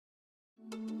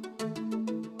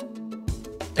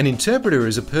An interpreter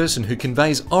is a person who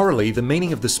conveys orally the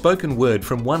meaning of the spoken word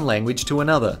from one language to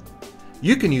another.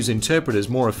 You can use interpreters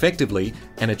more effectively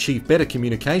and achieve better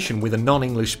communication with a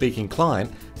non-English speaking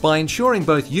client by ensuring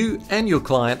both you and your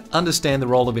client understand the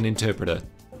role of an interpreter.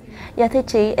 Dạ thưa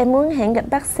chị, em muốn hẹn gặp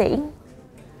bác sĩ.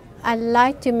 I'd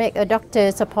like to make a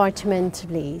doctor's appointment,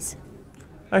 please.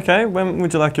 Okay, when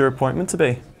would you like your appointment to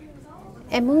be?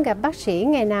 Em muốn gặp bác sĩ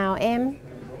ngày nào em?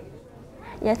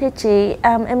 Dạ thưa chị,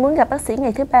 em muốn gặp bác sĩ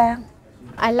ngày thứ Ba.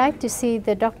 I'd like to see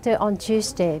the doctor on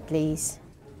Tuesday, please.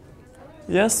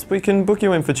 Yes, we can book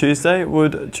you in for Tuesday.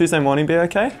 Would Tuesday morning be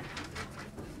okay?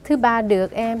 Thứ Ba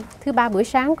được em. Thứ Ba buổi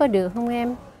sáng có được không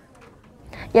em?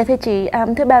 Dạ thưa chị,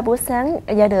 thứ Ba buổi sáng,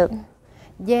 dạ được.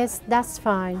 Yes, that's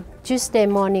fine. Tuesday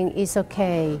morning is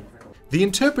okay. The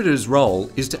interpreter's role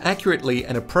is to accurately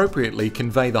and appropriately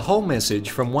convey the whole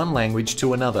message from one language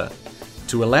to another.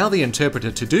 To allow the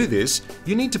interpreter to do this,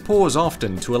 you need to pause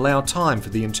often to allow time for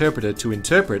the interpreter to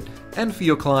interpret and for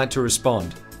your client to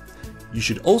respond. You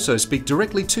should also speak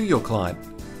directly to your client.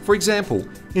 For example,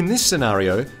 in this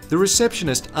scenario, the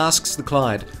receptionist asks the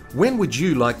client, "When would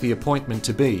you like the appointment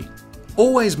to be?"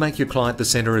 Always make your client the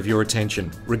centre of your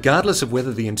attention, regardless of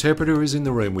whether the interpreter is in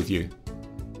the room with you.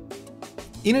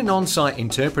 In an on-site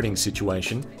interpreting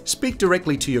situation, speak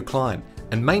directly to your client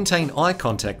and maintain eye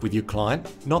contact with your client,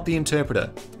 not the interpreter.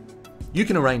 You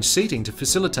can arrange seating to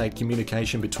facilitate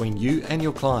communication between you and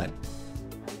your client.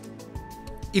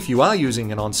 If you are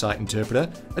using an on-site interpreter,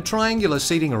 a triangular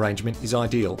seating arrangement is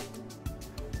ideal.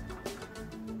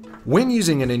 When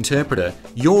using an interpreter,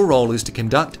 your role is to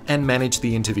conduct and manage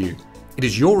the interview. It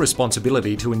is your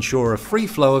responsibility to ensure a free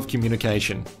flow of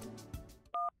communication.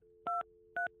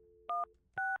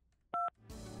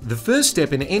 The first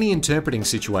step in any interpreting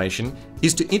situation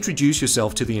is to introduce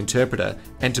yourself to the interpreter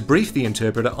and to brief the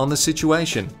interpreter on the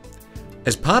situation.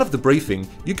 As part of the briefing,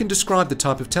 you can describe the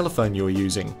type of telephone you are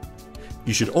using.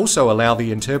 You should also allow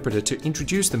the interpreter to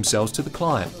introduce themselves to the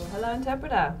client. Hello,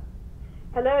 interpreter.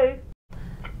 Hello.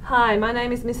 Hi, my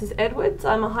name is Mrs. Edwards.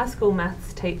 I'm a high school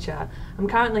maths teacher. I'm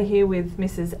currently here with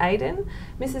Mrs. Aiden.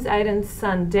 Mrs. Aiden's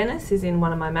son Dennis is in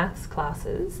one of my maths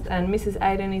classes, and Mrs.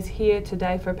 Aiden is here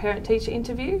today for a parent-teacher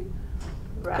interview.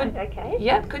 Right, okay.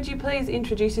 Yep, could you please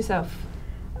introduce yourself?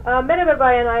 Merhaba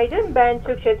Bayan Aydın, ben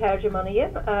Türkçe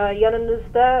tercümanıyım.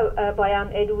 Yanınızda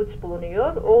Bayan Edwards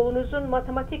bulunuyor. Oğlunuzun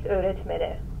matematik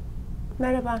öğretmeni.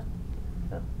 Merhaba.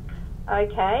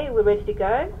 Okay, we're ready to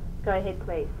go. Go ahead,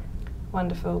 please.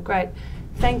 Wonderful, great.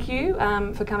 Thank you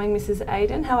for coming, Mrs.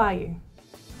 Aiden. How are you?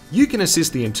 You can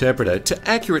assist the interpreter to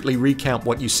accurately recount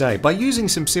what you say by using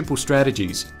some simple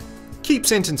strategies. Keep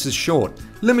sentences short,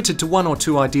 limited to 1 or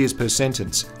 2 ideas per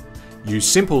sentence. Use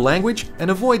simple language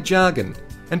and avoid jargon,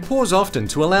 and pause often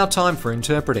to allow time for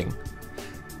interpreting.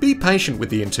 Be patient with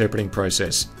the interpreting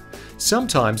process.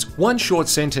 Sometimes one short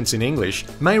sentence in English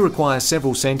may require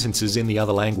several sentences in the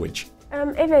other language.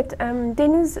 Evet,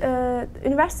 Deniz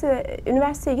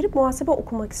üniversiteye girip muhasebe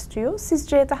okumak istiyor.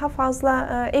 Sizce daha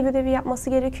fazla ev ödevi yapması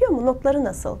gerekiyor mu? Notları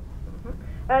nasıl?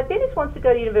 Dennis wants to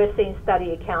go to university and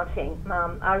study accounting.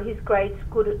 Are his grades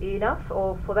good enough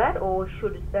for that, or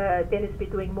should Dennis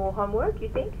be doing more homework,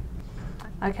 you think?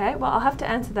 Okay, well, I'll have to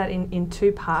answer that in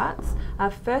 2 parts.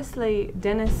 Firstly,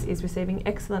 Dennis is receiving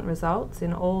excellent results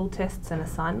in all tests and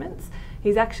assignments.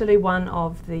 He's actually one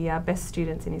of the best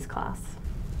students in his class.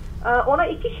 Ona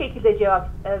 2 şekilde cevap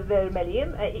vermeliyim.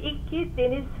 İlk ki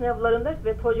Deniz sınavlarında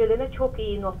ve projelerine çok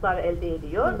iyi notlar elde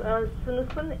ediyor.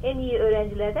 Sınıfın en iyi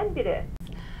öğrencilerden biri.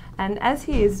 And as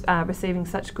he is receiving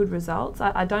such good results,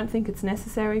 I don't think it's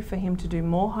necessary for him to do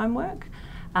more homework.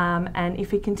 And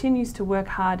if he continues to work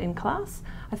hard in class,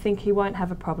 I think he won't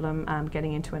have a problem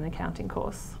getting into an accounting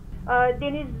course.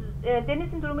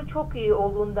 Deniz'in durumu çok iyi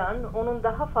olduğundan onun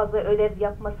daha fazla ödev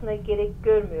yapmasına gerek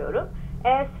görmüyorum.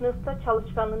 Eğer sınıfta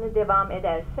çalışkanlığını devam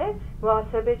ederse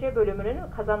muhasebeci bölümünün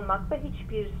kazanmakta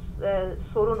hiçbir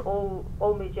sorun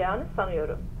olmayacağını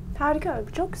sanıyorum. Harika,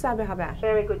 çok güzel bir haber.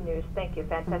 Very good news. Thank you.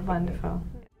 Fantastic. Wonderful.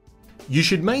 You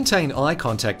should maintain eye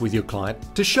contact with your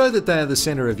client to show that they are the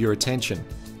centre of your attention.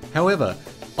 However,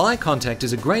 eye contact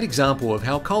is a great example of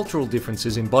how cultural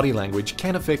differences in body language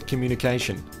can affect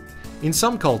communication. In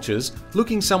some cultures,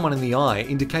 looking someone in the eye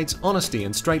indicates honesty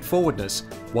and straightforwardness,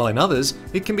 while in others,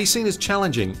 it can be seen as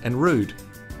challenging and rude.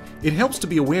 It helps to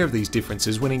be aware of these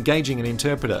differences when engaging an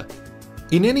interpreter.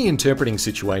 In any interpreting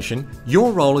situation,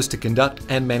 your role is to conduct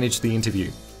and manage the interview.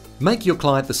 Make your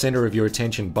client the centre of your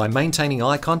attention by maintaining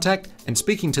eye contact and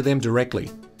speaking to them directly.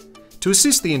 To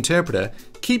assist the interpreter,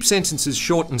 keep sentences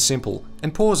short and simple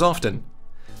and pause often.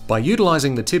 By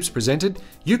utilising the tips presented,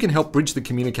 you can help bridge the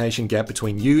communication gap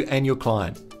between you and your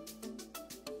client.